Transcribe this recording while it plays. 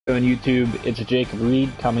On YouTube, it's Jacob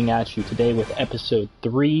Reed coming at you today with episode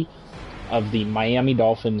 3 of the Miami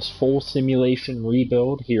Dolphins full simulation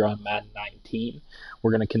rebuild here on Madden 19. We're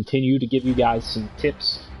going to continue to give you guys some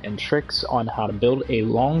tips and tricks on how to build a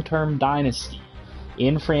long-term dynasty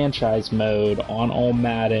in franchise mode on all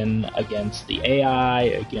Madden against the AI,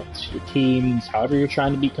 against your teams, however you're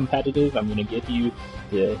trying to be competitive. I'm going to give you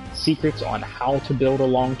the secrets on how to build a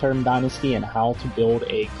long-term dynasty and how to build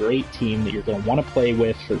a great team that you're going to want to play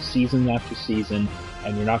with for season after season,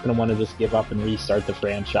 and you're not going to want to just give up and restart the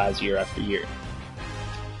franchise year after year.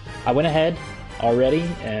 I went ahead already,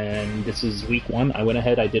 and this is week 1.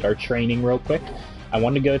 I did our training real quick. I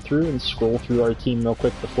wanted to go through and scroll through our team real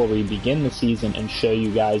quick before we begin the season and show you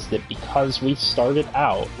guys that because we started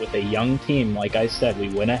out with a young team, like I said, we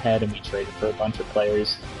went ahead and we traded for a bunch of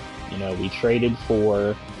players. You know, we traded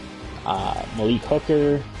for Malik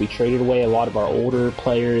Hooker, we traded away a lot of our older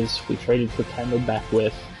players, we traded for Kendall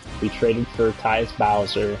Beckwith, we traded for Tyus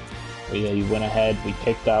Bowser, we went ahead, we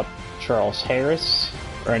picked up Charles Harris,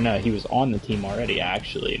 or no, he was on the team already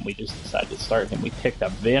actually, and we just decided to start him. We picked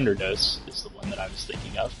up Vanderdoes, is the one that I was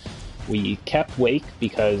thinking of. We kept Wake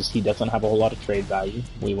because he doesn't have a whole lot of trade value.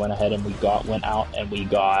 We went ahead and went out and we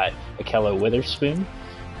got Akello Witherspoon.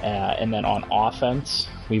 And then on offense,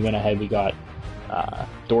 we went ahead, we got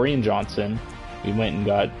Dorian Johnson. We went and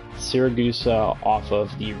got Siragusa off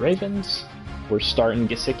of the Ravens. We're starting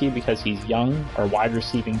Gesicki because he's young. Our wide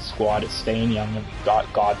receiving squad is staying young, and we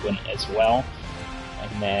got Godwin as well.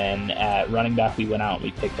 And then at running back, we went out and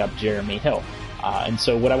we picked up Jeremy Hill. And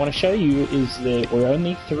so what I want to show you is that we're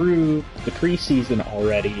only through the preseason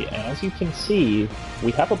already, and as you can see,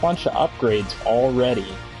 we have a bunch of upgrades already.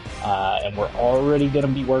 And we're already going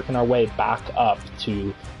to be working our way back up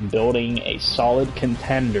to building a solid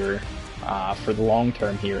contender for the long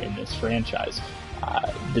term here in this franchise.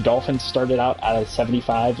 The Dolphins started out at a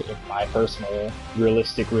 75 in my personal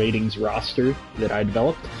realistic ratings roster that I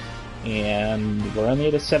developed, and we're only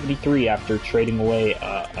at a 73 after trading away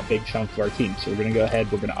a big chunk of our team. So we're going to go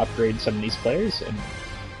ahead, we're going to upgrade some of these players and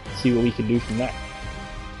see what we can do from there.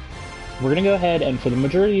 We're going to go ahead, and for the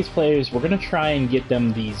majority of these players, we're going to try and get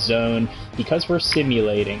them the zone. Because we're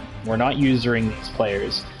simulating, we're not using these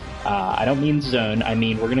players. I don't mean zone, I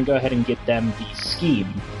mean we're going to go ahead and get them the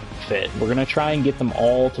scheme fit. We're going to try and get them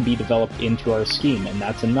all to be developed into our scheme, and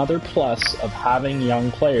that's another plus of having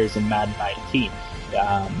young players in Madden 19.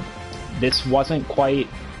 This wasn't quite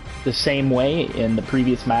the same way in the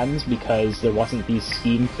previous Maddens because there wasn't these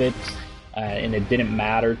scheme fits. And it didn't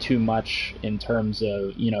matter too much in terms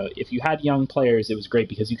of, you know, if you had young players, it was great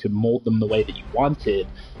because you could mold them the way that you wanted.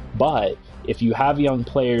 But if you have young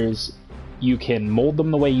players, you can mold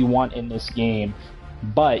them the way you want in this game,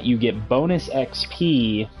 but you get bonus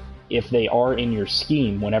XP if they are in your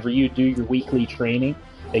scheme. Whenever you do your weekly training,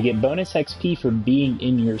 they get bonus XP for being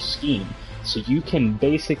in your scheme. So you can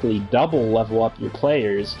basically double level up your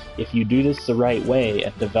players if you do this the right way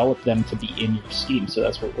and develop them to be in your scheme. So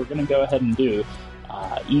that's what we're going to go ahead and do.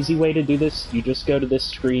 Easy way to do this, you just go to this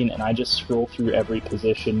screen and I just scroll through every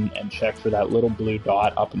position and check for that little blue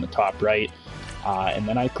dot up in the top right. And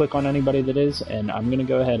then I click on anybody that is, and I'm going to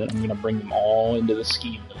go ahead and I'm going to bring them all into the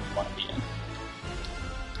scheme that we want to be in.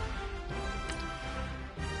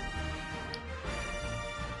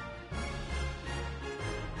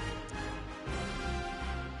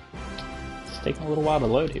 Taking a little while to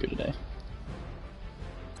load here today.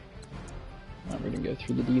 We're going to go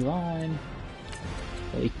through the D-line.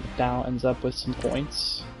 Blake McDowell ends up with some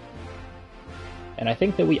points. And I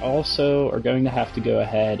think that we also are going to have to go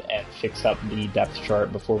ahead and fix up the depth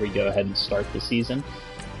chart before we go ahead and start the season.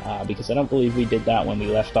 Because I don't believe we did that when we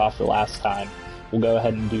left off the last time. We'll go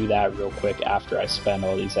ahead and do that real quick after I spend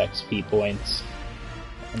all these XP points.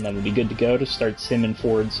 And then we'll be good to go to start simming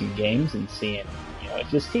forward some games and seeing if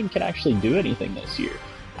this team can actually do anything this year.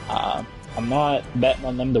 I'm not betting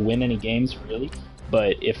on them to win any games, really,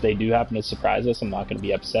 but if they do happen to surprise us, I'm not going to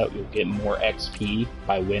be upset. We'll get more XP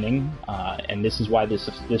by winning, and this is why this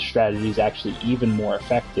strategy is actually even more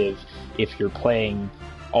effective if you're playing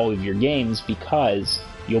all of your games, because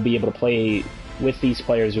you'll be able to play with these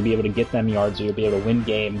players, you'll be able to get them yards, you'll be able to win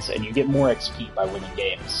games, and you get more XP by winning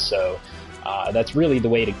games. So that's really the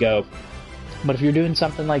way to go. But if you're doing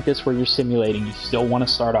something like this where you're simulating, you still want to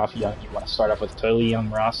start off young, you want to start off with a totally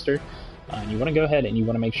young roster, and you want to go ahead and you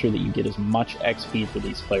want to make sure that you get as much XP for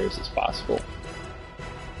these players as possible.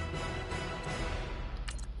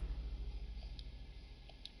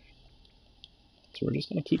 So we're just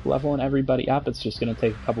going to keep leveling everybody up. It's just going to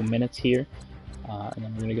take a couple minutes here, and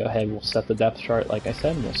then we're going to go ahead, we'll set the depth chart like I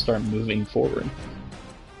said, and we'll start moving forward.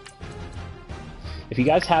 if you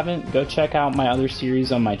guys haven't, go check out my other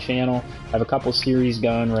series on my channel. I have a couple series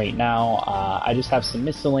going right now. I just have some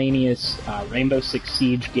miscellaneous Rainbow Six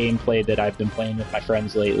Siege gameplay that I've been playing with my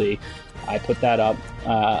friends lately. I put that up.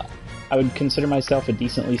 I would consider myself a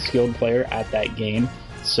decently skilled player at that game,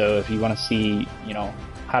 so if you want to see, you know,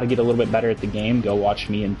 how to get a little bit better at the game, go watch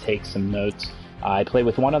me and take some notes. I play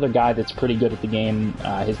with one other guy that's pretty good at the game.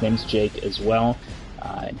 His name's Jake as well,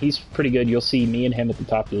 and he's pretty good. You'll see me and him at the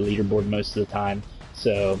top of the leaderboard most of the time,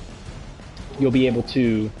 so you'll be able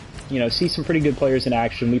to, you know, see some pretty good players in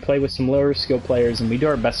action. We play with some lower skill players, and we do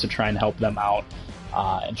our best to try and help them out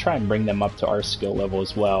and try and bring them up to our skill level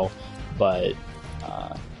as well. But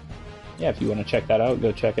yeah, if you want to check that out,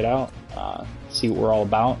 go check it out, see what we're all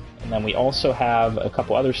about. And then we also have a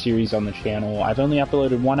couple other series on the channel. I've only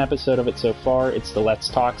uploaded one episode of it so far. It's the Let's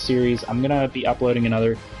Talk series. I'm going to be uploading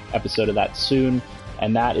another episode of that soon,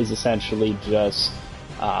 and that is essentially just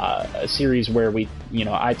a series where we, you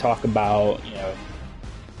know, I talk about, you know,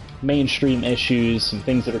 mainstream issues, some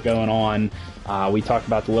things that are going on. We talk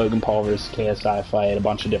about the Logan Paul versus KSI fight, a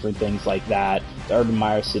bunch of different things like that, the Urban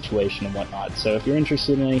Meyer situation and whatnot. So if you're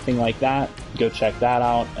interested in anything like that, go check that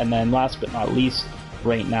out. And then last but not least,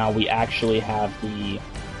 right now we actually have the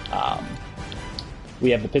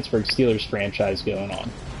Pittsburgh Steelers franchise going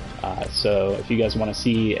on. So if you guys want to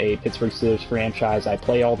see a Pittsburgh Steelers franchise, I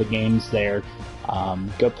play all the games there.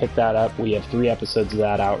 Go pick that up. We have 3 episodes of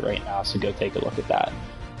that out right now, so go take a look at that.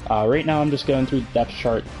 Right now I'm just going through the depth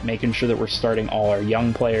chart, making sure that we're starting all our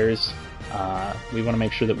young players. We want to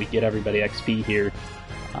make sure that we get everybody XP here.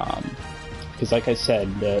 Because like I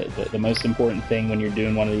said, the most important thing when you're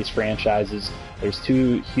doing one of these franchises, there's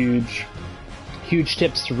 2 huge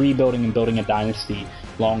tips to rebuilding and building a dynasty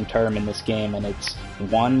long term in this game, and it's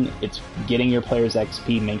getting your players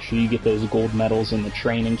XP. Make sure you get those gold medals in the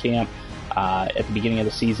training camp at the beginning of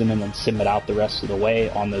the season, and then sim it out the rest of the way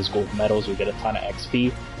on those gold medals. You'll get a ton of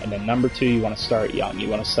XP. And then number 2, you want to start young. You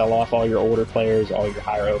want to sell off all your older players, all your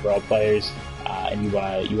higher overall players, and you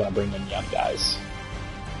want to bring in young guys.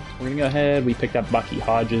 We're going to go ahead, we picked up Bucky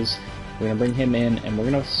Hodges. We're going to bring him in, and we're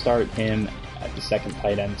going to start him at the second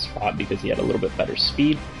tight end spot because he had a little bit better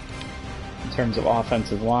speed. In terms of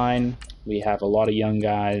offensive line, we have a lot of young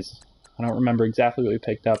guys. I don't remember exactly what we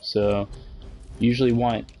picked up, so usually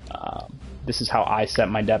want, this is how I set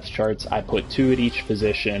my depth charts. I put 2 at each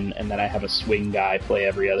position, and then I have a swing guy play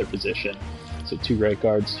every other position. So 2 right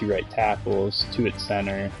guards, 2 right tackles, 2 at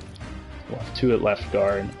center, we'll have 2 at left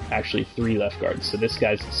guard, actually 3 left guards. So this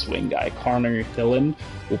guy's the swing guy. Connor Hillen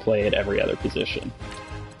will play at every other position.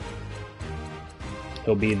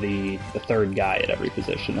 He'll be the 3rd guy at every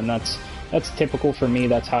position, and that's typical for me.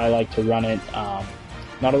 That's how I like to run it.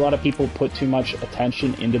 Not a lot of people put too much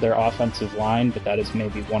attention into their offensive line, but that is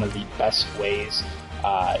maybe one of the best ways.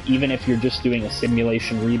 Even if you're just doing a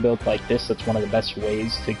simulation rebuild like this, that's one of the best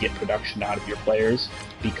ways to get production out of your players,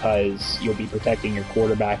 because you'll be protecting your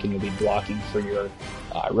quarterback and you'll be blocking for your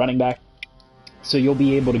running back. So you'll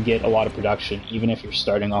be able to get a lot of production even if you're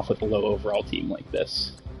starting off with a low overall team like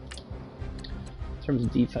this. In terms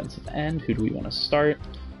of defensive end, who do we want to start?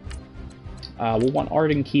 We'll want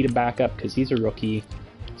Arden Key to back up because he's a rookie.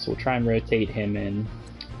 So we'll try and rotate him in.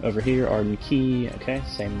 Over here, Arden Key, okay,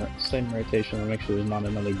 same rotation. We'll make sure there's not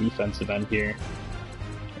another defensive end here.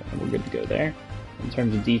 And we're good to go there. In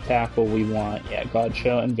terms of D-tackle, we want,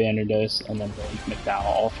 Godcho and Vanderdos, and then Malik McDowell.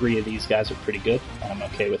 All 3 of these guys are pretty good. I'm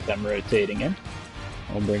okay with them rotating in.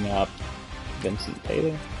 We'll bring up Vincent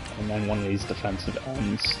Taylor, and then one of these defensive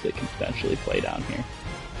ends that can potentially play down here.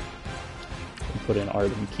 We'll put in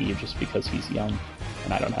Arden Key just because he's young,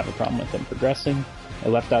 and I don't have a problem with him progressing. A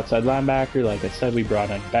left outside linebacker, like I said, we brought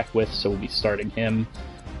in Beckwith, so we'll be starting him.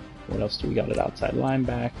 What else do we got at outside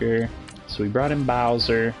linebacker? So we brought in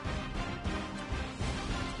Bowser.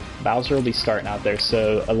 Bowser will be starting out there.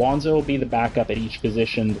 So Alonzo will be the backup at each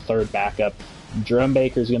position, the 3rd backup. Jerome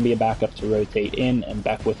Baker is going to be a backup to rotate in, and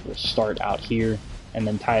Beckwith will start out here. And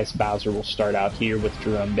then Tyus Bowser will start out here with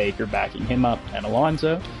Jerome Baker backing him up and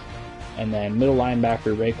Alonzo. And then middle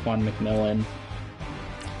linebacker, Raekwon McMillan.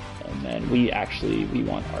 And then we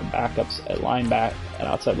want our backups at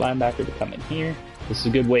outside linebacker to come in here. This is a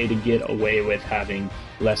good way to get away with having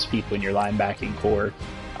less people in your linebacking core.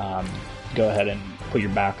 Go ahead and put your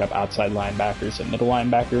backup outside linebackers at middle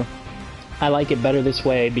linebacker. I like it better this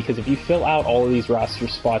way because if you fill out all of these roster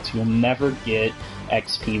spots, you'll never get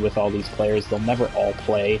XP with all these players. They'll never all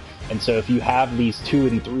play. And so if you have these 2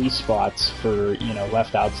 and 3 spots for,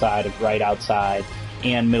 left outside, right outside,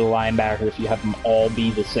 and middle linebacker, if you have them all be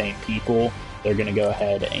the same people, they're going to go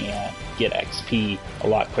ahead and get XP a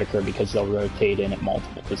lot quicker because they'll rotate in at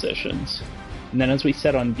multiple positions. And then as we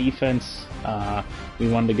said on defense, we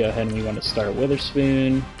wanted to go ahead and we wanted to start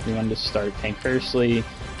Witherspoon, we wanted to start Tank Hursley,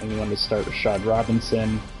 and we wanted to start Rashad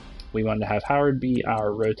Robinson. We wanted to have Howard be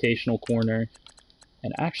our rotational corner.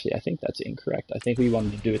 And actually, I think that's incorrect. I think we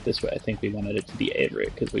wanted to do it this way. I think we wanted it to be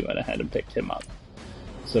Everett because we went ahead and picked him up.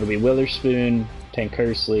 So it'll be Witherspoon, Tank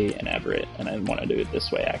Hursley, and Everett. And I want to do it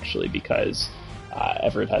this way actually because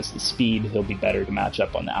Everett has the speed. He'll be better to match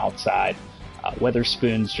up on the outside.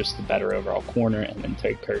 Witherspoon's just the better overall corner, and then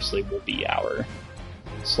Tank Hursley will be our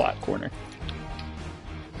slot corner.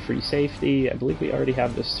 Free safety, I believe we already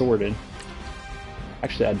have this sorted.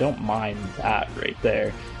 Actually, I don't mind that right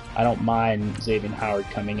there. I don't mind Xavier Howard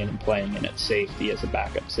coming in and playing in at safety as a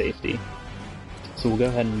backup safety. So we'll go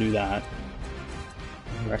ahead and do that.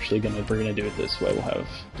 We're gonna do it this way. We'll have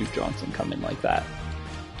Duke Johnson come in like that.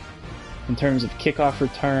 In terms of kickoff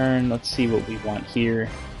return, let's see what we want here.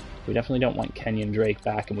 We definitely don't want Kenyon Drake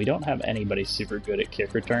back, and we don't have anybody super good at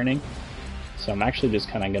kick returning. So I'm actually just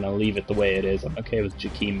kind of going to leave it the way it is. I'm okay with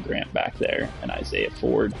Jakeem Grant back there and Isaiah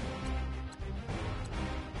Ford.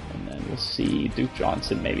 And then we'll see Duke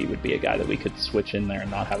Johnson maybe would be a guy that we could switch in there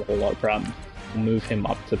and not have a whole lot of problem. We'll move him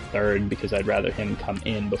up to third because I'd rather him come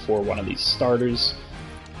in before one of these starters.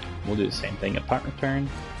 We'll do the same thing at punt return.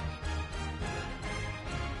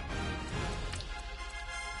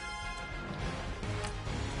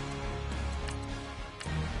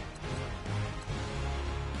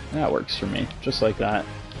 That works for me, just like that.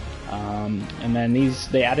 And then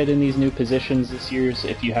they added in these new positions this year. So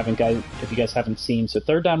if you guys haven't seen, so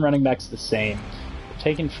third down running back's the same. We're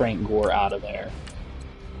taking Frank Gore out of there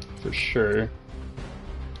for sure.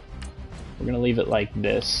 We're gonna leave it like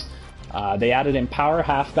this. They added in power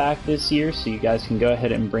halfback this year, so you guys can go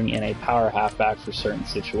ahead and bring in a power halfback for certain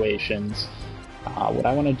situations. What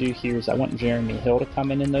I want to do here is I want Jeremy Hill to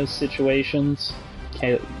come in those situations.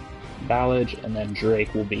 Ballage, and then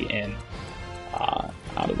Drake will be in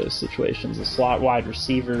out of those situations. The slot wide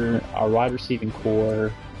receiver, our wide receiving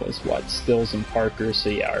core was what? Stills and Parker, so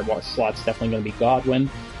yeah, our slot's definitely going to be Godwin,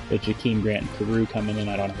 with Jakeem Grant and Carew coming in.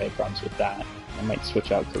 I don't have any problems with that. I might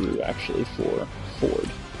switch out Carew actually for Ford,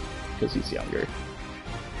 because he's younger.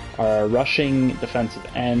 Our rushing defensive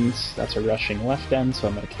ends, that's a rushing left end, so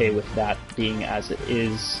I'm okay with that being as it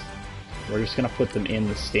is. We're just going to put them in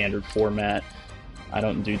the standard format. I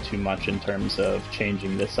don't do too much in terms of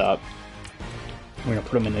changing this up. We're going to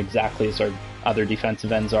put them in exactly as our other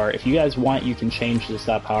defensive ends are. If you guys want, you can change this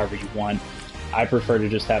up however you want. I prefer to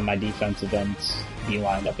just have my defensive ends be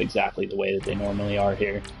lined up exactly the way that they normally are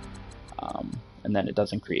here. And then it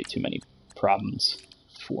doesn't create too many problems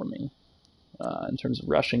for me. In terms of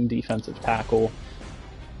rushing defensive tackle,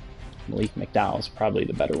 Malik McDowell is probably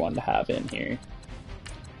the better one to have in here.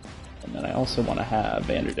 And then I also want to have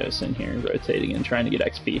Vanderdos in here, rotating and trying to get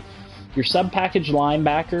XP. Your sub-package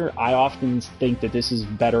linebacker, I often think that this is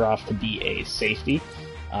better off to be a safety.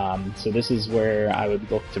 So this is where I would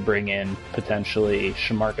look to bring in potentially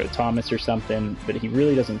Shamarko Thomas or something, but he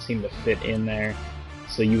really doesn't seem to fit in there.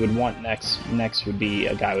 So you would want next would be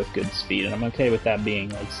a guy with good speed, and I'm okay with that being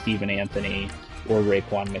like Stephen Anthony or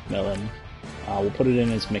Raekwon McMillan. We'll put it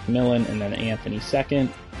in as McMillan and then Anthony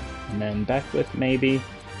second, and then Beckwith maybe.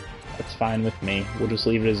 That's fine with me. We'll just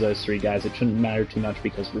leave it as those three guys. It shouldn't matter too much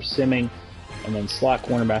because we're simming. And then slot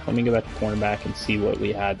cornerback, let me go back to cornerback and see what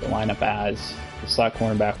we had the lineup as. The slot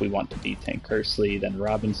cornerback we want to be Tank Hursley, then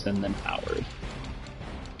Robinson, then Howard.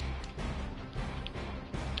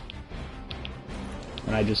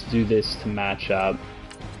 And I just do this to match up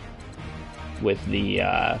with the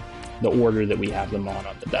order that we have them on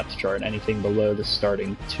the depth chart. Anything below the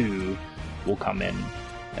starting two will come in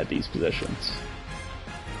at these positions.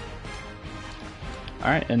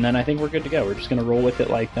 Alright, and then I think we're good to go. We're just going to roll with it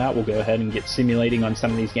like that. We'll go ahead and get simulating on some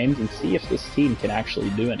of these games and see if this team can actually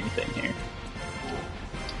do anything here.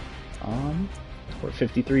 We're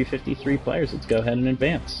 53 players. Let's go ahead and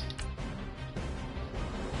advance.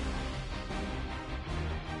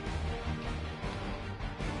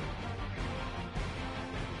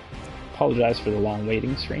 Apologize for the long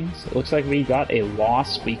waiting screens. It looks like we got a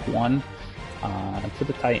loss week 1 to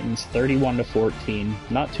the Titans, 31-14.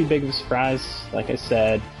 Not too big of a surprise. Like I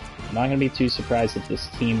said, I'm not going to be too surprised if this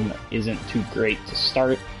team isn't too great to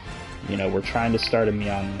start. You know, we're trying to start them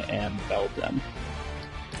young and develop them.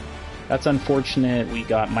 That's unfortunate. We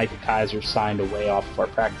got Micah Kaiser signed away off of our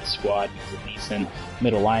practice squad. He's a decent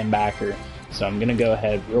middle linebacker. So I'm going to go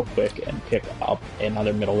ahead real quick and pick up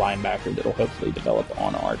another middle linebacker that will hopefully develop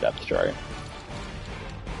on our depth chart.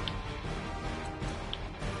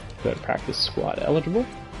 Go to practice squad eligible.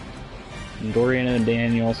 And Dorian and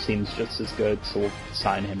Daniel seems just as good, so we'll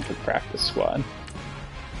sign him to practice squad.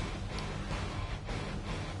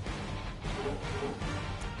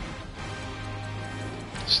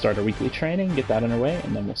 start our weekly training, get that underway,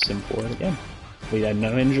 and then we'll sim forward again. We had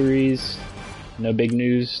no injuries, no big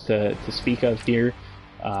news to speak of here.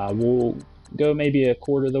 We'll go maybe a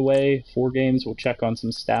quarter of the way, 4 games, we'll check on some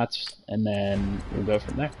stats, and then we'll go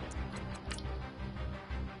from there.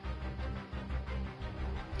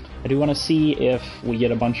 I do want to see if we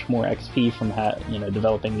get a bunch more XP from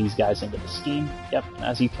developing these guys into the scheme. Yep,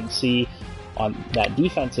 as you can see on that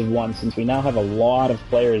defensive one, since we now have a lot of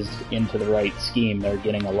players into the right scheme, they're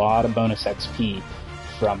getting a lot of bonus XP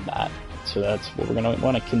from that. So that's what we're going to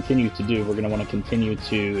want to continue to do. We're going to want to continue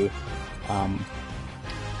to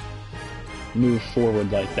move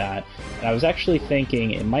forward like that. And I was actually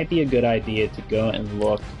thinking it might be a good idea to go and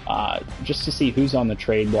look just to see who's on the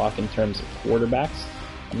trade block in terms of quarterbacks.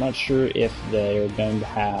 I'm not sure if they're going to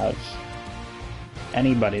have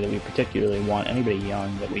anybody that we particularly want, anybody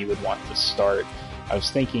young that we would want to start. I was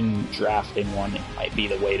thinking drafting one might be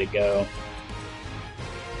the way to go.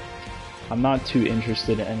 I'm not too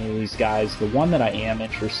interested in any of these guys. The one that I am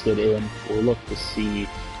interested in, we'll look to see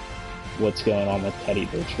what's going on with Teddy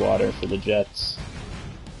Bridgewater for the Jets.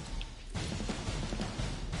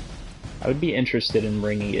 I would be interested in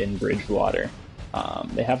bringing in Bridgewater.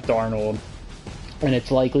 They have Darnold, and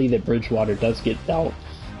it's likely that Bridgewater does get dealt.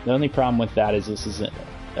 The only problem with that is this isn't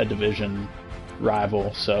a division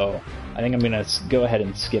rival, so I think I'm going to go ahead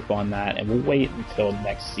and skip on that, and we'll wait until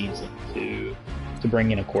next season to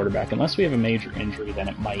bring in a quarterback. Unless we have a major injury, then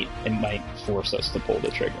it might force us to pull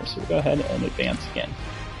the trigger. So we'll go ahead and advance again.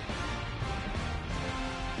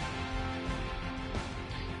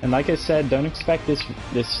 And like I said, don't expect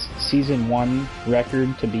this season 1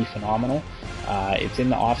 record to be phenomenal. It's in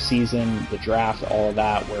the off season, the draft, all of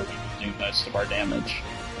that, where we do most of our damage.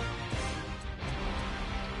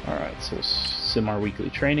 Alright, so we'll sim our weekly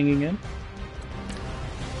training again.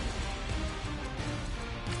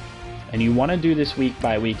 And you want to do this week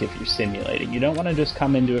by week if you're simulating. You don't want to just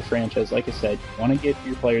come into a franchise, like I said, you want to get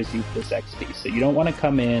your players used to this XP. So you don't want to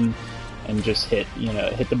come in and just hit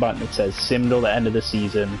the button that says sim till the end of the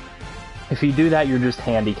season. If you do that, you're just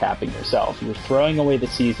handicapping yourself. You're throwing away the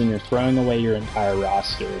season, you're throwing away your entire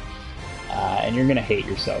roster, and you're going to hate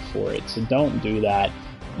yourself for it. So don't do that.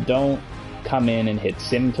 Don't come in and hit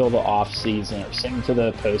sim till the off season or sim to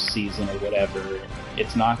the postseason or whatever.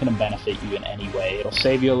 It's not going to benefit you in any way. It'll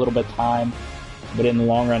save you a little bit of time, but in the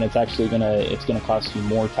long run, it's actually gonna cost you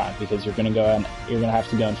more time, because you're gonna have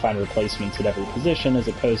to go and find replacements at every position, as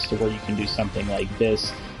opposed to where you can do something like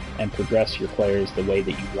this and progress your players the way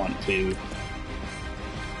that you want to,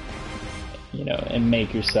 and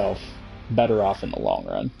make yourself better off in the long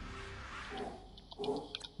run.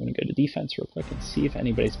 I'm going to go to defense real quick and see if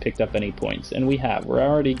anybody's picked up any points. And we have. We're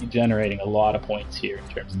already generating a lot of points here in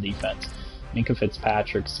terms of defense. Minka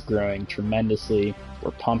Fitzpatrick's growing tremendously.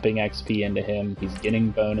 We're pumping XP into him. He's getting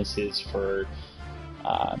bonuses for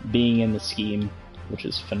being in the scheme, which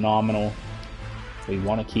is phenomenal. We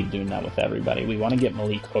want to keep doing that with everybody. We want to get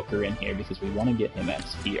Malik Hooker in here because we want to get him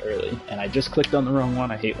XP early. And I just clicked on the wrong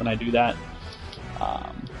one. I hate when I do that.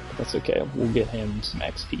 But that's okay. We'll get him some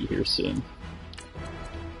XP here soon.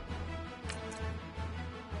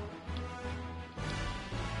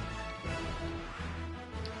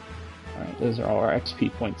 Alright, those are all our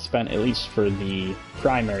XP points spent, at least for the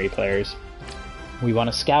primary players. We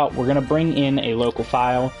want to scout. We're going to bring in a local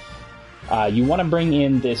file. You want to bring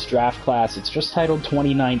in this draft class. It's just titled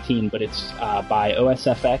 2019, but it's by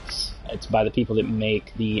OSFX. It's by the people that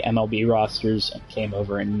make the MLB rosters and came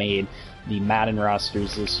over and made the Madden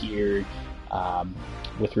rosters this year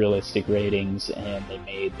with realistic ratings, and they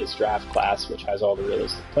made this draft class, which has all the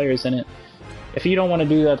realistic players in it. If you don't want to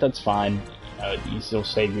do that, that's fine. You still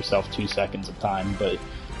save yourself 2 seconds of time, but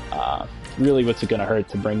really what's it going to hurt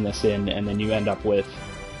to bring this in, and then you end up with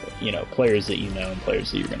players that and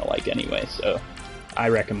players that you're going to like anyway. So I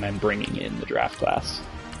recommend bringing in the draft class.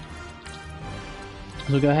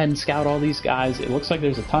 So go ahead and scout all these guys. It looks like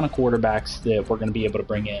there's a ton of quarterbacks that we're going to be able to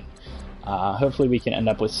bring in. Hopefully we can end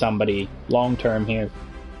up with somebody long-term here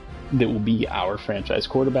that will be our franchise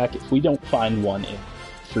quarterback if we don't find one in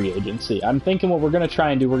free agency. I'm thinking what we're going to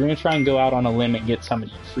try and do, we're going to try and go out on a limb and get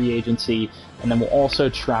somebody in free agency, and then we'll also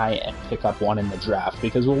try and pick up one in the draft,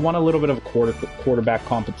 because we'll want a little bit of a quarterback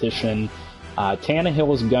competition.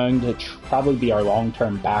 Tannehill is going to probably be our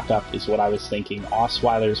long-term backup, is what I was thinking.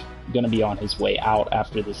 Osweiler's going to be on his way out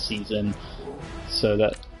after this season, so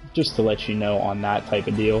that just to let you know on that type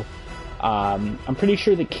of deal. I'm pretty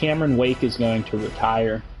sure that Cameron Wake is going to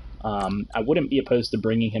retire. I wouldn't be opposed to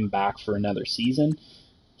bringing him back for another season.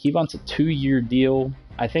 He wants a 2-year deal.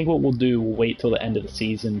 I think what we'll do, we'll wait till the end of the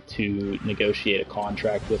season to negotiate a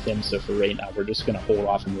contract with him. So for right now, we're just going to hold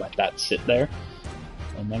off and let that sit there.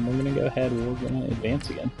 And then we're going to go ahead, we're going to advance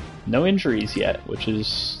again. No injuries yet, which is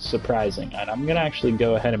surprising. And I'm going to actually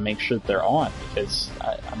go ahead and make sure that they're on, because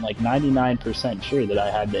I'm like 99% sure that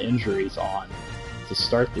I had the injuries on to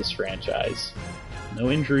start this franchise.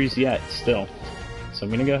 No injuries yet, still. So I'm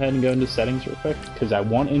going to go ahead and go into settings real quick, because I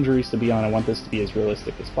want injuries to be on. I want this to be as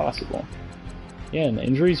realistic as possible. Yeah, and the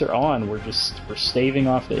injuries are on. We're staving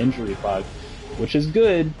off the injury bug, which is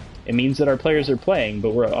good. It means that our players are playing,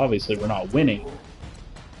 but we're not winning.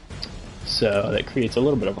 So that creates a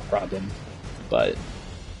little bit of a problem. But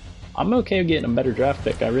I'm okay with getting a better draft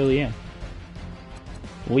pick. I really am.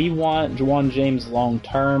 We want Juwan James long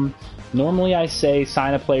term. Normally I say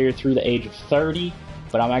sign a player through the age of 30,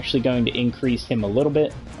 but I'm actually going to increase him a little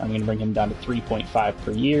bit. I'm going to bring him down to 3.5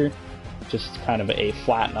 per year. Just kind of a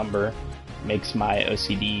flat number. Makes my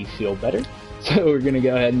OCD feel better. So we're going to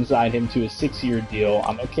go ahead and sign him to a 6-year deal.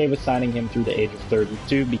 I'm okay with signing him through the age of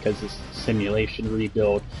 32 because this is a simulation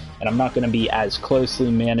rebuild, and I'm not going to be as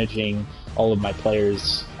closely managing all of my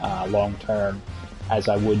players long term as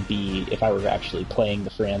I would be if I were actually playing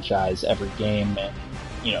the franchise every game and,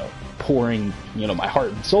 you know, pouring, you know, my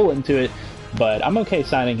heart and soul into it. But I'm okay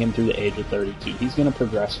signing him through the age of 32. He's going to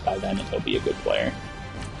progress by then and he'll be a good player.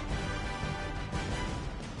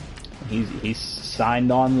 He's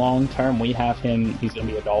signed on long term. We have him. He's going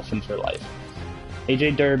to be a Dolphin for life.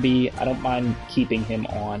 AJ Derby, I don't mind keeping him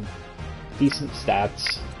on. Decent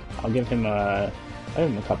stats. I'll give him a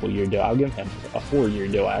couple-year deal. I'll give him a 4-year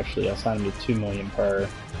deal, actually. I'll sign him to $2 million per.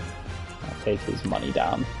 I'll take his money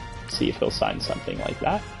down. See if he'll sign something like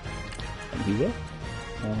that. And he will.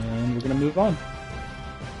 And we're going to move on.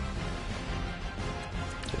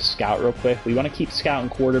 Scout real quick. We want to keep scouting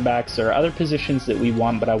quarterbacks. There are other positions that we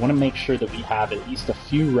want, but I want to make sure that we have at least a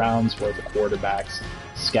few rounds worth of quarterbacks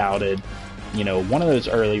scouted. You know, one of those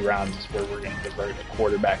early rounds is where we're going to divert a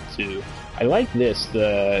quarterback to. I like this,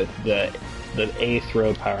 the A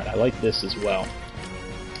throw power, and I like this as well.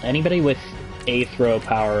 Anybody with A throw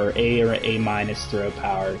power, A or A minus throw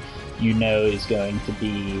power, you know is going to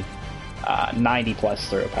be 90 plus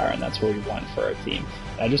throw power, and that's what we want for our team.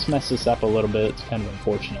 I just messed this up a little bit. It's kind of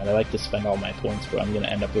unfortunate. I like to spend all my points, but I'm going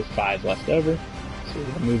to end up with 5 left over. So we're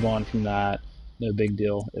going to move on from that. No big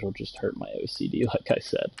deal. It'll just hurt my OCD, like I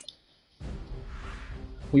said.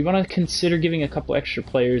 We want to consider giving a couple extra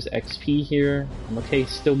players XP here. I'm okay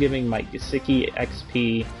still giving Mike Gesicki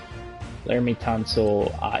XP, Laramie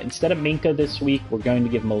Tunsil. Instead of Minka this week, we're going to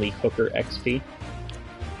give Malik Hooker XP.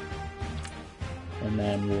 And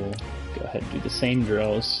then we'll go ahead and do the same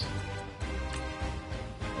drills.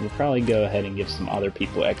 We'll probably go ahead and give some other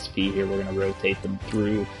people XP here. We're going to rotate them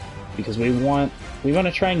through because we want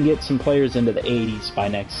to try and get some players into the 80s by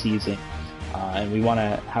next season, and we want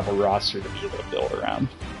to have a roster to be able to build around.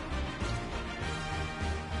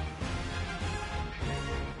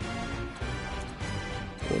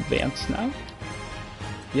 We'll advance now.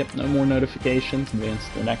 Yep, no more notifications. Advance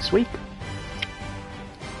to the next week.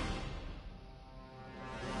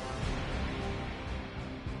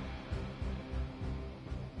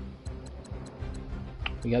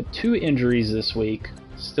 We got 2 injuries this week.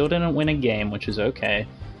 Still didn't win a game, which is okay.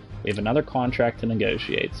 We have another contract to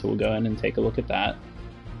negotiate, so we'll go in and take a look at that.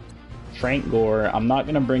 Frank Gore, I'm not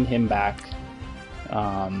going to bring him back.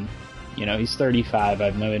 You know, he's 35. I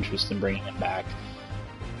have no interest in bringing him back.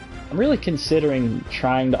 I'm really considering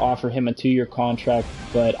trying to offer him a 2-year contract,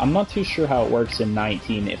 but I'm not too sure how it works in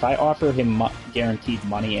 19. If I offer him guaranteed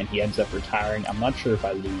money and he ends up retiring, I'm not sure if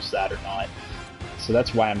I lose that or not. So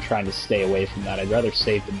that's why I'm trying to stay away from that. I'd rather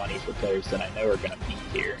save the money for players that I know are going to be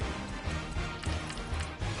here.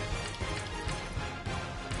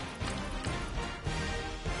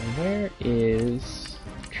 And where is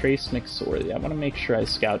Trace McSorley? I want to make sure I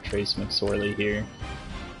scout Trace McSorley here.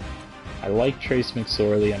 I like Trace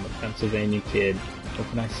McSorley. I'm a Pennsylvania kid. What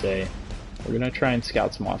can I say? We're going to try and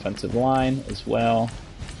scout some offensive line as well.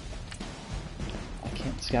 I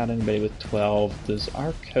can't scout anybody with 12. Does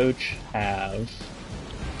our coach have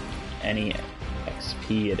any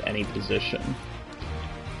XP at any position?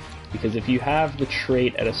 Because if you have the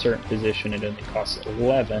trait at a certain position, it only costs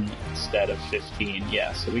 11 instead of 15.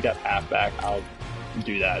 Yeah, so we got halfback. I'll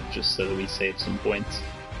do that just so that we save some points.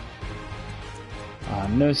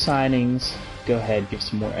 No signings. Go ahead, give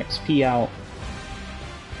some more XP out.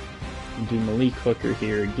 Do Malik Hooker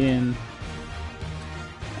here again.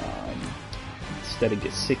 Instead of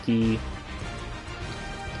Gesicki,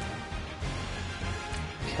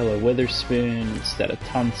 Killer Witherspoon instead of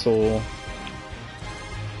Tunsil.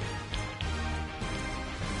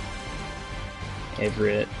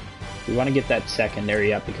 Everett. We want to get that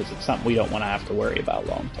secondary up because it's something we don't want to have to worry about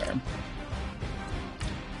long term.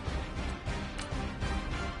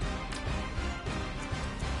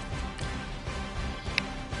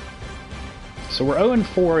 So we're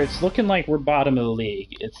 0-4. It's looking like we're bottom of the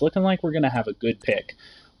league. It's looking like we're going to have a good pick,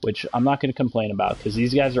 which I'm not going to complain about because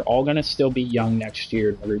these guys are all going to still be young next year.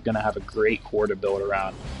 And we're going to have a great core to build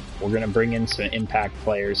around. We're going to bring in some impact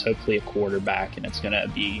players, hopefully a quarterback, and it's going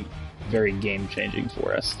to be very game-changing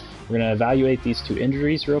for us. We're going to evaluate these 2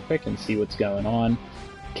 injuries real quick and see what's going on.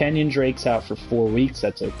 Kenyon Drake's out for 4 weeks.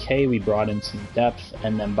 That's okay. We brought in some depth.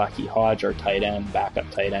 And then Bucky Hodge, our tight end, backup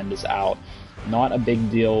tight end, is out. Not a big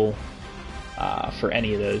deal for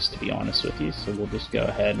any of those, to be honest with you. So we'll just go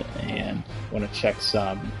ahead and want to check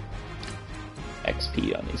some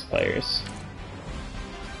XP on these players.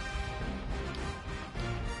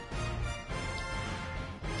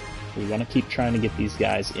 We want to keep trying to get these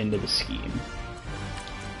guys into the scheme.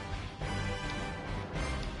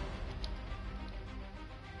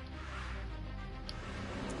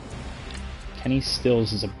 Kenny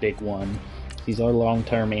Stills is a big one. He's our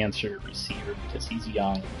long-term answer receiver because he's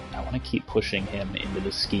young. I want to keep pushing him into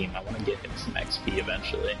the scheme. I want to get him some XP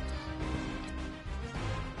eventually.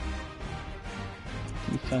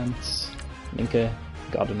 Defense. Minka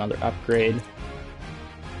got another upgrade.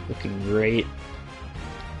 Looking great.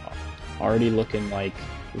 Already looking like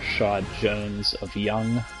Rashad Jones of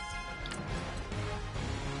young.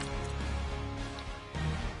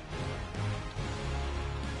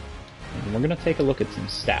 And we're going to take a look at some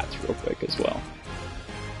stats real quick as well.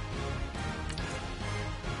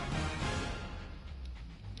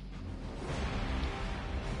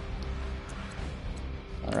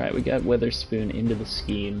 Alright, we got Witherspoon into the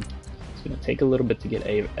scheme. It's going to take a little bit to get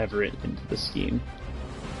Everett into the scheme.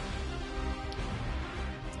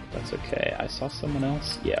 That's okay. I saw someone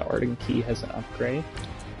else. Yeah, Arden Key has an upgrade.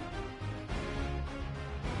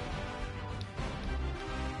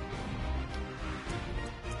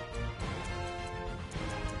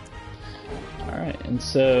 Alright, and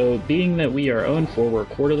so being that we are 0-4, we're a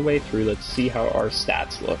quarter of the way through, let's see how our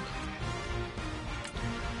stats look.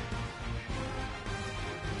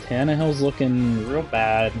 Tannehill's looking real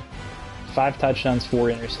bad. 5 touchdowns, 4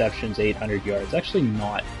 interceptions, 800 yards. Actually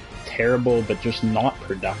not terrible, but just not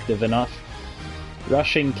productive enough.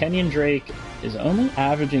 Rushing, Kenyon Drake is only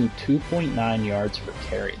averaging 2.9 yards per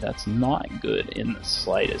carry. That's not good in the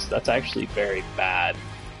slightest. That's actually very bad.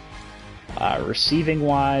 Receiving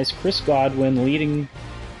wise, Chris Godwin leading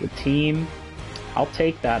the team. I'll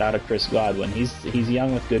take that out of Chris Godwin. He's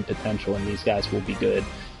young with good potential, and these guys will be good.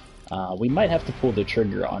 We might have to pull the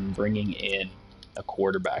trigger on bringing in a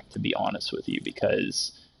quarterback, to be honest with you,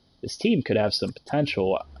 because this team could have some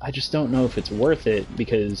potential. I just don't know if it's worth it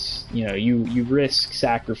because, you know, you risk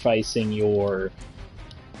sacrificing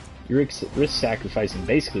sacrificing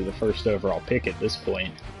basically the first overall pick at this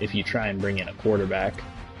point if you try and bring in a quarterback.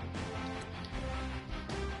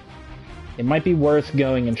 It might be worth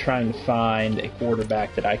going and trying to find a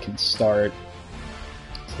quarterback that I can start.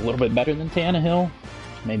 It's a little bit better than Tannehill.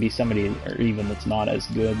 Maybe somebody, or even that's not as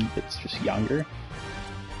good, that's just younger.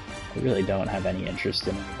 I really don't have any interest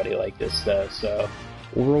in anybody like this, though, so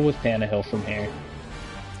we'll roll with Tannehill from here.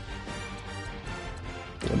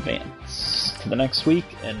 We'll advance to the next week,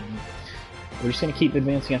 and we're just going to keep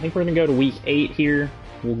advancing. I think we're going to go to week 8 here.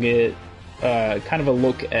 We'll get kind of a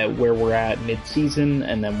look at where we're at mid-season,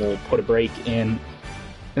 and then we'll put a break in,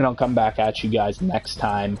 and I'll come back at you guys next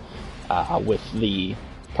time with the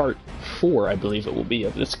part 4, I believe it will be,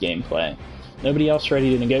 of this gameplay. Nobody else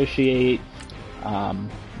ready to negotiate. In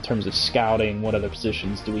terms of scouting, what other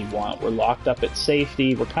positions do we want? We're locked up at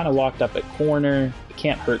safety. We're kind of locked up at corner. It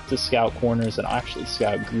can't hurt to scout corners, and I'll actually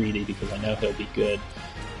scout Greedy because I know he'll be good.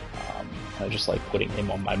 I just like putting him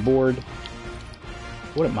on my board.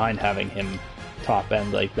 Wouldn't mind having him top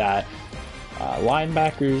end like that.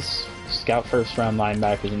 Linebackers, scout first round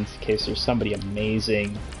linebackers in case there's somebody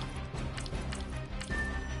amazing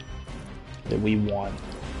that we want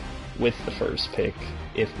with the first pick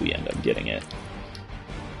if we end up getting it.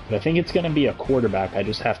 But I think it's going to be a quarterback. I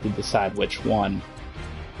just have to decide which one.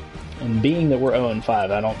 And being that we're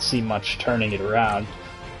 0-5, I don't see much turning it around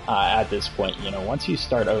at this point. You know, once you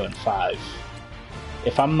start 0-5,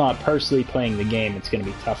 if I'm not personally playing the game, it's going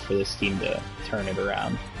to be tough for this team to turn it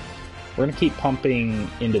around. We're going to keep pumping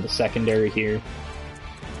into the secondary here.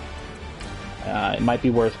 It might be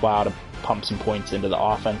worthwhile to pump some points into the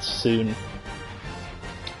offense soon.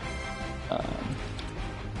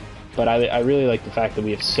 But I really like the fact that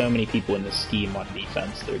we have so many people in this scheme on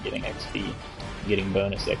defense that are getting XP, getting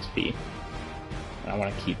bonus XP. And I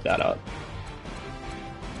want to keep that up.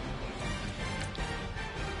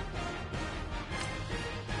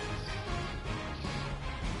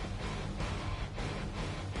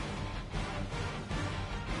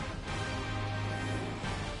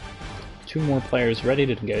 2 more players ready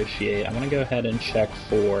to negotiate. I'm going to go ahead and check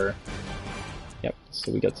for... Yep, so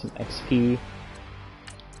we got some XP.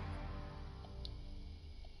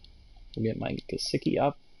 We'll get my Gesicki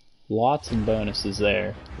up. Lots of bonuses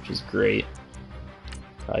there, which is great.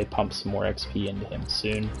 Probably pump some more XP into him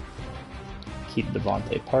soon. Keep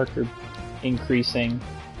Devontae Parker increasing.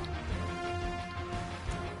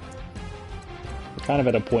 We're kind of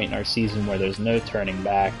at a point in our season where there's no turning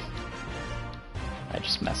back. I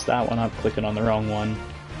just messed that one up, clicking on the wrong one.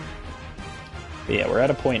 But yeah, we're at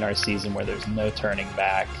a point in our season where there's no turning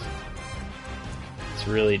back. It's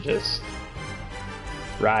really just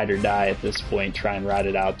ride or die at this point, try and ride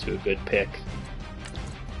it out to a good pick.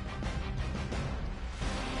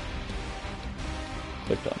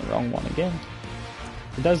 Clicked on the wrong one again.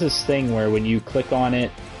 It does this thing where when you click on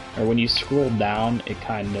it, or when you scroll down, it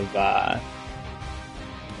kind of,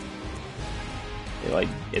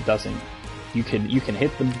 it doesn't, you can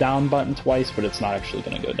hit the down button twice, but it's not actually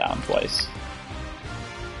going to go down twice.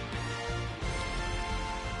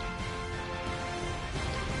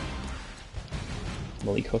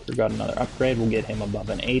 Malik Hooker got another upgrade. We'll get him above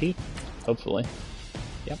an 80, hopefully.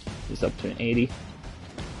 Yep, he's up to an 80.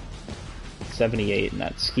 78 in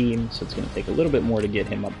that scheme, so it's going to take a little bit more to get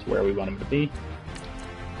him up to where we want him to be.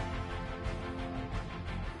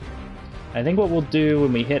 I think what we'll do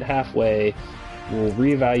when we hit halfway, we'll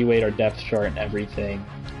reevaluate our depth chart and everything,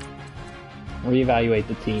 reevaluate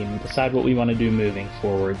the team, decide what we want to do moving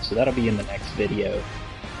forward, so that'll be in the next video.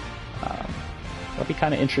 That'll be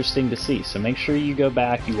kind of interesting to see, so make sure you go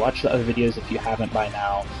back, you watch the other videos if you haven't by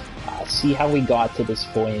now, see how we got to this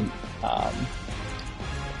point,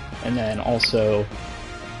 and then also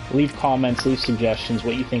leave comments, leave suggestions,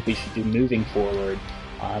 what you think we should do moving forward.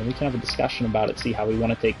 We can have a discussion about it, see how we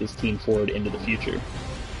want to take this team forward into the future.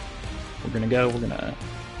 We're gonna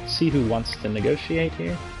see who wants to negotiate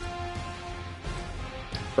here.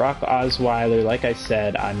 Brock Osweiler, like I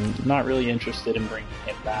said, I'm not really interested in bringing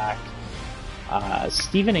him back.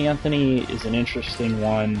 Stephen Anthony is an interesting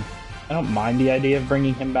one. I don't mind the idea of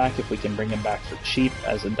bringing him back if we can bring him back for cheap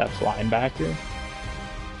as a depth linebacker.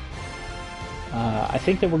 I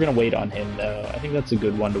think that we're going to wait on him, though. I think that's a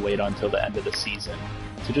good one to wait on until the end of the season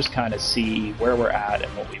to just kind of see where we're at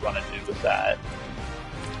and what we want to do with that.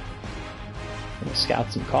 We're going to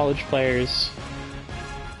scout some college players.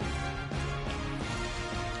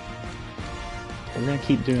 We're going to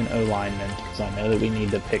keep doing O-linemen, because I know that we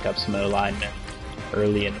need to pick up some O-linemen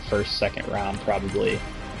early in the first, second round, probably.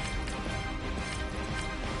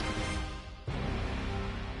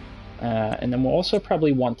 And then we'll also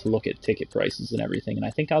probably want to look at ticket prices and everything, and I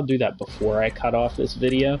think I'll do that before I cut off this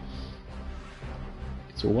video.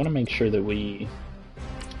 So we want to make sure that we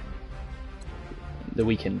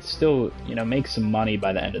can still, you know, make some money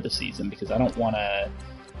by the end of the season, because I don't want to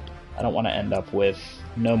end up with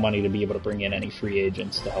no money to be able to bring in any free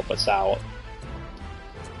agents to help us out.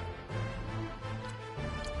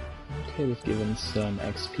 Okay, we've given some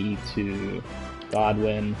XP to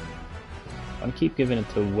Godwin. I'm gonna keep giving it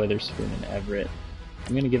to Witherspoon and Everett.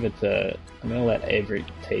 I'm gonna let Everett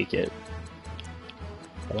take it.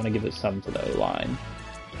 I want to give it some to the O-line.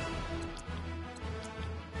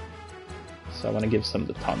 So I want to give some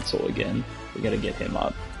to Tunsil again. We gotta get him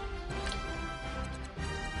up.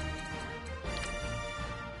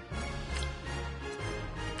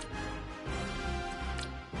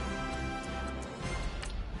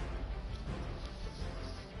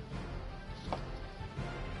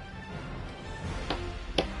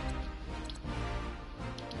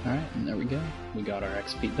 Alright, and there we go. We got our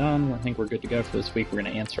XP done. I think we're good to go for this week. We're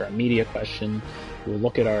going to answer our media question. We'll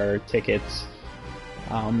look at our tickets.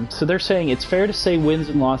 So they're saying, it's fair to say wins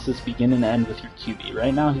and losses begin and end with your QB.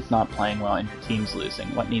 Right now he's not playing well and your team's losing.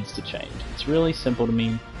 What needs to change? It's really simple to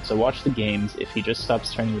me. So watch the games. If he just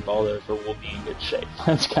stops turning the ball over, we'll be in good shape.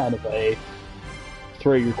 That's kind of a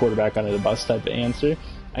throw your quarterback under the bus type of answer.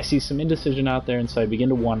 I see some indecision out there, and so I begin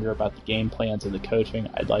to wonder about the game plans and the coaching.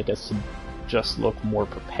 I'd like us to just look more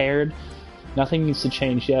prepared. Nothing needs to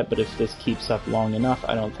change yet, but if this keeps up long enough,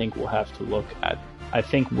 I think we'll have to look at the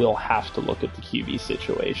QB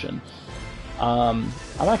situation. I'm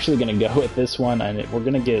actually going to go with this one, and we're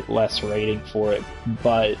going to get less rating for it,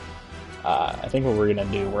 but I think what we're going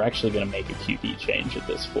to do, we're actually going to make a QB change at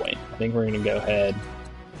this point. I think we're going to go ahead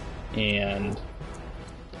and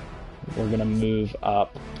we're going to move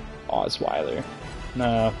up Osweiler.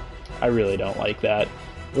 No, I really don't like that.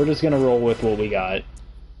 We're just going to roll with what we got.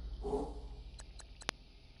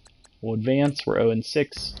 We'll advance. We're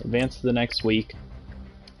 0-6. Advance to the next week.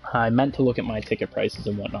 I meant to look at my ticket prices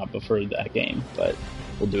and whatnot before that game, but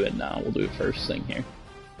we'll do it now. We'll do it first thing here.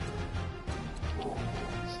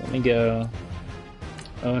 So let me go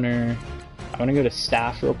owner. I want to go to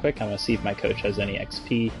staff real quick. I want to see if my coach has any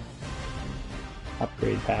XP.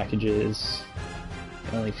 Upgrade packages.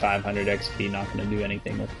 Only 500 XP, not going to do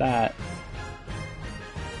anything with that.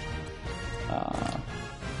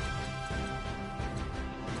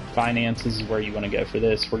 Finances is where you want to go for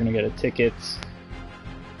this. We're going to go to tickets.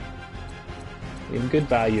 We have good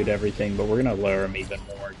value at everything, but we're going to lower them even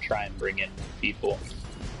more, try and bring in more people.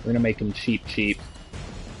 We're going to make them cheap. I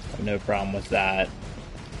have no problem with that.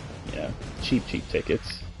 You know, cheap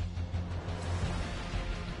tickets.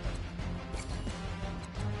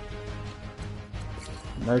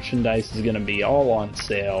 Merchandise is going to be all on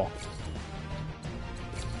sale.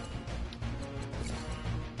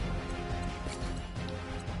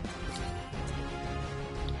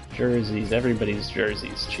 Jerseys, everybody's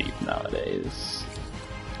jersey's cheap nowadays.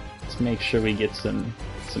 Let's make sure we get some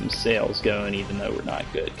sales going, even though we're not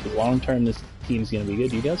good. Because long term, this team's going to be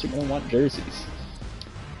good. You guys are going to want jerseys.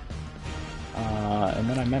 And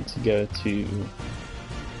then I meant to go to...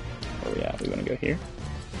 Oh yeah, we want to go here.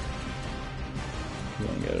 We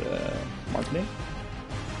want to go to marketing.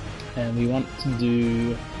 And we want to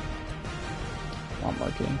do... Not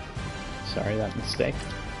marketing. Sorry, that mistake.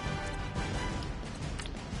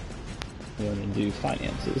 We want to do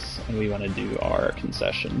finances, and we want to do our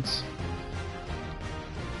concessions.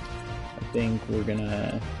 I think we're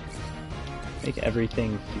gonna make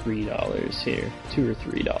everything $3 here, $2 or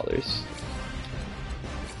 $3.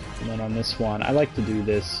 And then on this one, I like to do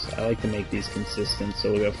this. I like to make these consistent,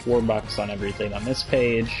 so we'll go $4 on everything on this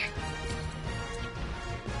page.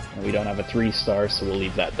 And we don't have a 3-star, so we'll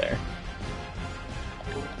leave that there.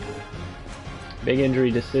 Big injury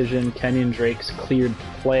decision. Kenyon Drake's cleared to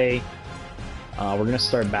play. We're going to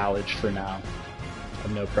start Ballage for now. I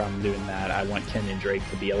have no problem doing that. I want Kenyon Drake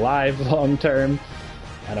to be alive long term.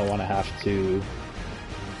 I don't want to have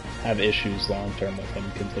issues long term with him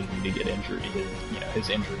continuing to get injured. His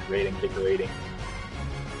injury rating degrading.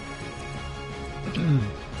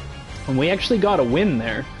 And we actually got a win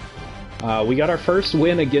there. We got our first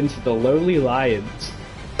win against the lowly Lions.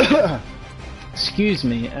 Excuse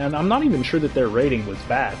me, and I'm not even sure that their rating was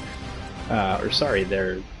bad.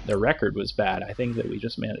 Their record was bad. I think that we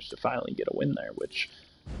just managed to finally get a win there, which,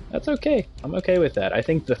 that's okay. I'm okay with that. I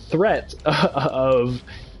think the threat of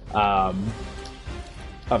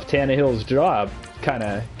Tannehill's job kind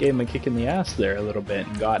of gave him a kick in the ass there a little bit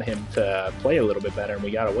and got him to play a little bit better, and we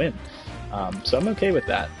got a win. So I'm okay with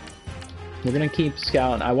that. We're going to keep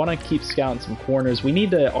scouting. I want to keep scouting some corners. We need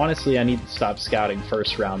to, honestly, I need to stop scouting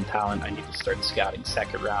first round talent. I need to start scouting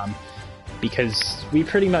second round, because we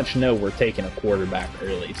pretty much know we're taking a quarterback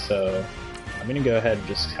early. So I'm going to go ahead and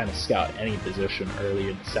just kind of scout any position early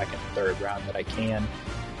in the second, third round that I can.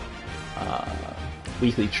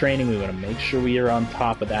 Weekly training, we want to make sure we are on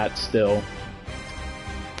top of that still.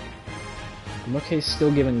 I'm okay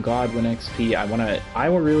still giving Godwin XP. I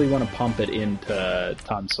really want to pump it into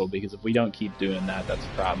Tunsil, because if we don't keep doing that, that's a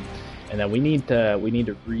problem. And then we need to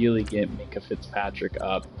really get Minka Fitzpatrick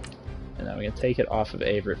up. And then I'm going to take it off of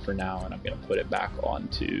Averett for now, and I'm going to put it back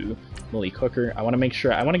onto Malik Hooker. I want to make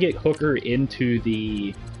sure, I want to get Hooker into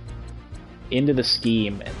the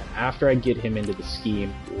scheme, and then after I get him into the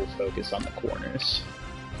scheme, we'll focus on the corners.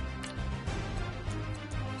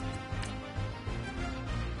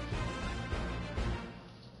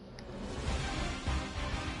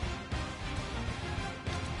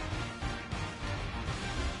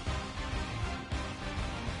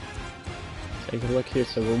 Take a look here.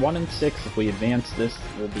 So we're 1-6. If we advance this,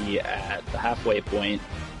 we'll be at the halfway point.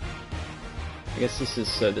 I guess this is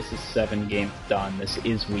 7 games done. This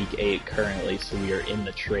is week 8 currently, so we are in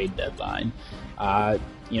the trade deadline.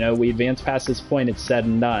 We advance past this point, it's said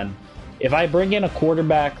and done. If I bring in a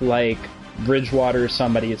quarterback like Bridgewater or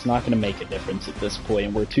somebody, it's not going to make a difference at this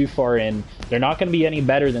point. We're too far in. They're not going to be any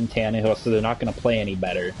better than Tannehill, so they're not going to play any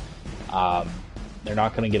better. They're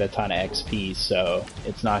not going to get a ton of XP, so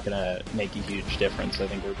it's not going to make a huge difference. I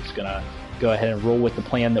think we're just going to go ahead and roll with the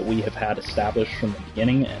plan that we have had established from the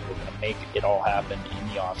beginning, and we're going to make it all happen in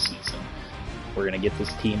the offseason. We're going to get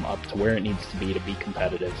this team up to where it needs to be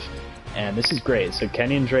competitive. And this is great. So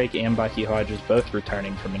Kenyon Drake and Bucky Hodges both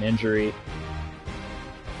returning from an injury.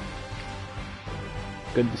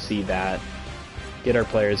 Good to see that. Get our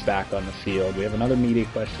players back on the field. We have another media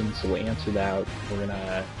question, so we'll answer that. We're going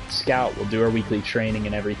to scout, we'll do our weekly training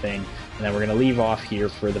and everything, and then we're going to leave off here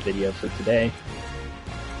for the video for today.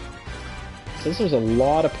 It says there's a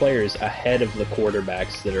lot of players ahead of the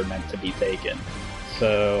quarterbacks that are meant to be taken.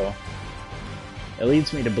 So it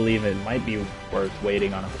leads me to believe it might be worth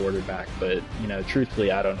waiting on a quarterback, but,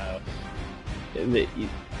 truthfully, I don't know.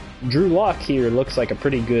 Drew Lock here looks like a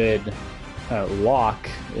pretty good lock,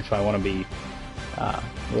 if I want to be a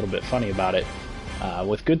little bit funny about it.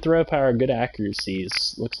 With good throw power, good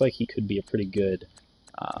accuracies, looks like he could be a pretty good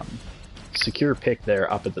secure pick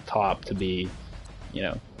there up at the top to be, you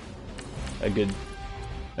know, a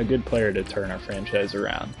good player to turn our franchise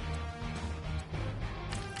around.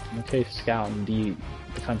 Okay, scouting the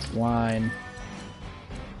defensive line.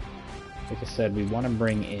 Like I said, we want to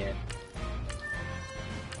bring in.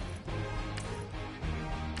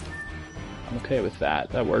 I'm okay with that.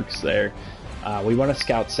 That works there. We want to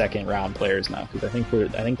scout second round players now because I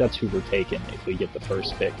think that's who we're taking if we get the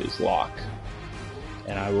first pick is Locke.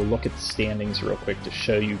 And I will look at the standings real quick to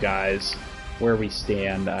show you guys where we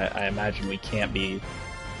stand. I imagine we can't be.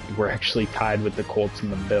 We're actually tied with the Colts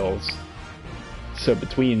and the Bills. So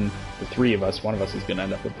between the three of us, one of us is going to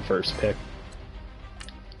end up with the first pick.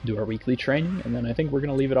 Do our weekly training, and then I think we're going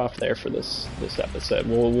to leave it off there for this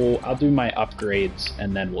episode. I'll do my upgrades,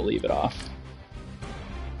 and then we'll leave it off.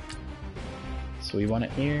 So we want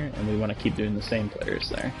it here, and we want to keep doing the same players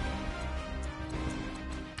there.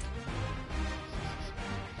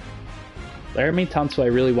 Laramie Tunsil I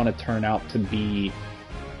really want to turn out to be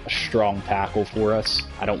a strong tackle for us.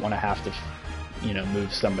 I don't want to have to, you know,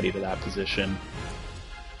 move somebody to that position.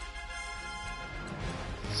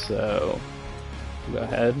 So we'll go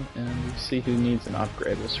ahead and see who needs an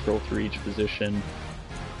upgrade. We'll scroll through each position.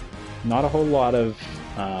 Not a whole lot of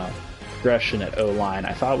progression at O-line.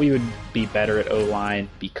 I thought we would be better at O-line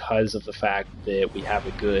because of the fact that we have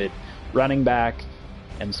a good running back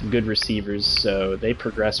and some good receivers, so they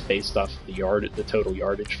progress based off the total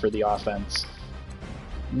yardage for the offense.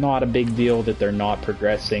 Not a big deal that they're not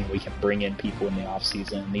progressing. We can bring in people in the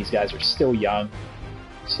offseason. These guys are still young,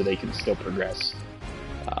 so they can still progress.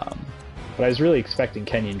 But I was really expecting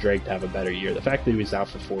Kenyon Drake to have a better year. The fact that he was out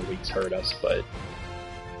for 4 weeks hurt us, but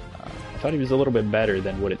I thought he was a little bit better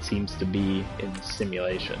than what it seems to be in the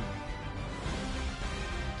simulation.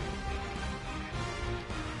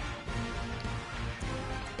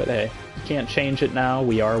 But hey, you can't change it now.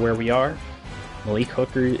 We are where we are. Malik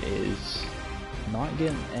Hooker is not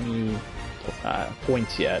getting any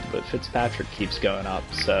points yet, but Fitzpatrick keeps going up,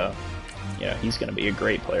 so you know, he's going to be a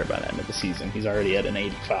great player by the end of the season. He's already at an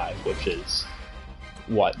 85, which is,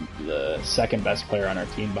 what, the second best player on our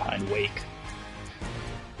team behind Wake.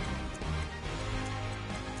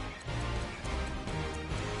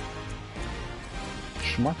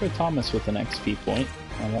 Shamarko Thomas with an XP point.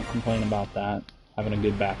 I won't complain about that. Having a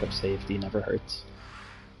good backup safety never hurts.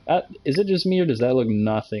 Is it just me, or does that look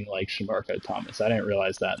nothing like Shamarko Thomas? I didn't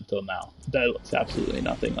realize that until now. That looks absolutely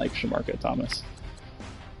nothing like Shamarko Thomas.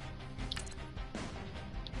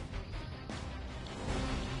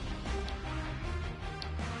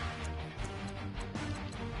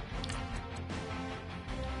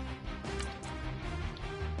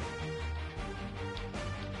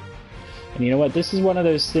 And you know what? This is one of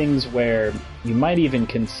those things where you might even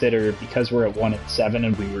consider, because we're at 1-7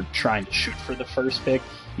 and we were trying to shoot for the first pick,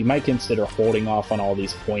 you might consider holding off on all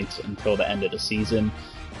these points until the end of the season.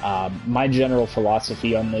 My general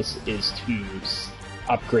philosophy on this is to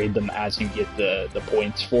upgrade them as you get the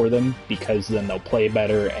points for them, because then they'll play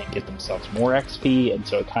better and get themselves more XP, and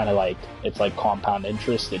so it kind of like, it's like compound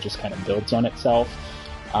interest. It just kind of builds on itself.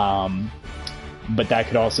 But that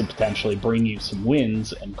could also potentially bring you some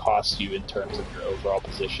wins and cost you in terms of your overall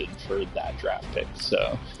position for that draft pick.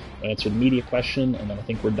 So I'll answer the media question, and then I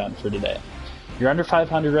think we're done for today. You're under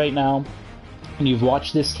 500 right now, and you've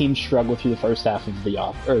watched this team struggle through the first half of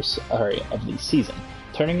the season.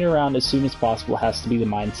 Turning it around as soon as possible has to be the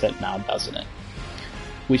mindset now, doesn't it?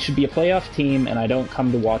 We should be a playoff team, and I don't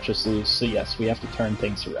come to watch us lose, so yes, we have to turn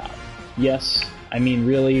things around. Yes, I mean, I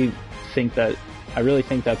really think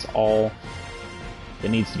that's all that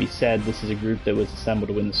needs to be said. This is a group that was assembled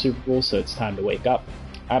to win the Super Bowl, so it's time to wake up.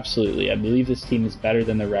 Absolutely, I believe this team is better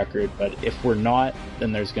than the record, but if we're not,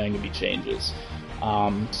 then there's going to be changes.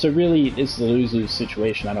 So really, it's a lose-lose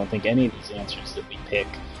situation. I don't think any of these answers that we pick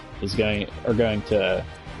are going to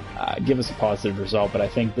give us a positive result, but I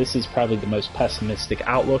think this is probably the most pessimistic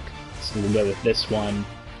outlook, so we'll go with this one.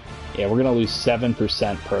 Yeah, we're going to lose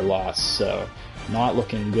 7% per loss, so not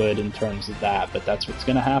looking good in terms of that, but that's what's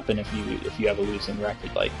going to happen if you have a losing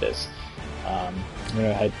record like this. I'm going to go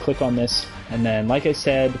ahead, click on this, and then, like I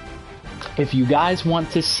said, if you guys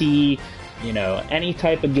want to see, you know, any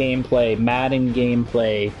type of gameplay, Madden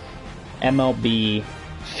gameplay, MLB,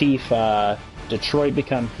 FIFA, Detroit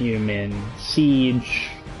Become Human, Siege,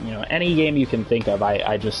 you know, any game you can think of,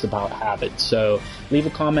 I just about have it. So leave a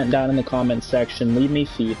comment down in the comment section, leave me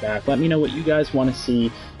feedback, let me know what you guys want to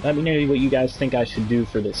see, let me know what you guys think I should do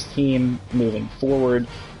for this team moving forward.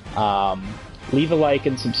 Leave a like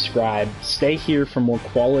and subscribe. Stay here for more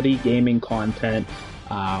quality gaming content.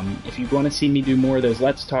 If you want to see me do more of those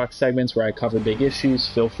Let's Talk segments where I cover big issues,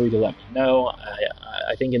 feel free to let me know.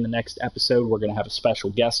 I think in the next episode we're going to have a special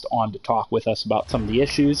guest on to talk with us about some of the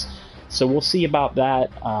issues. So we'll see about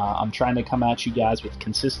that. I'm trying to come at you guys with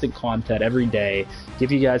consistent content every day,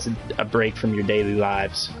 give you guys a break from your daily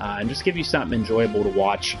lives, and just give you something enjoyable to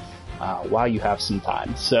watch while you have some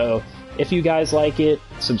time. So if you guys like it,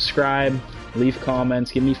 subscribe, leave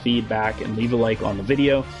comments, give me feedback, and leave a like on the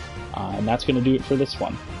video. And that's going to do it for this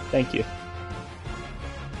one. Thank you.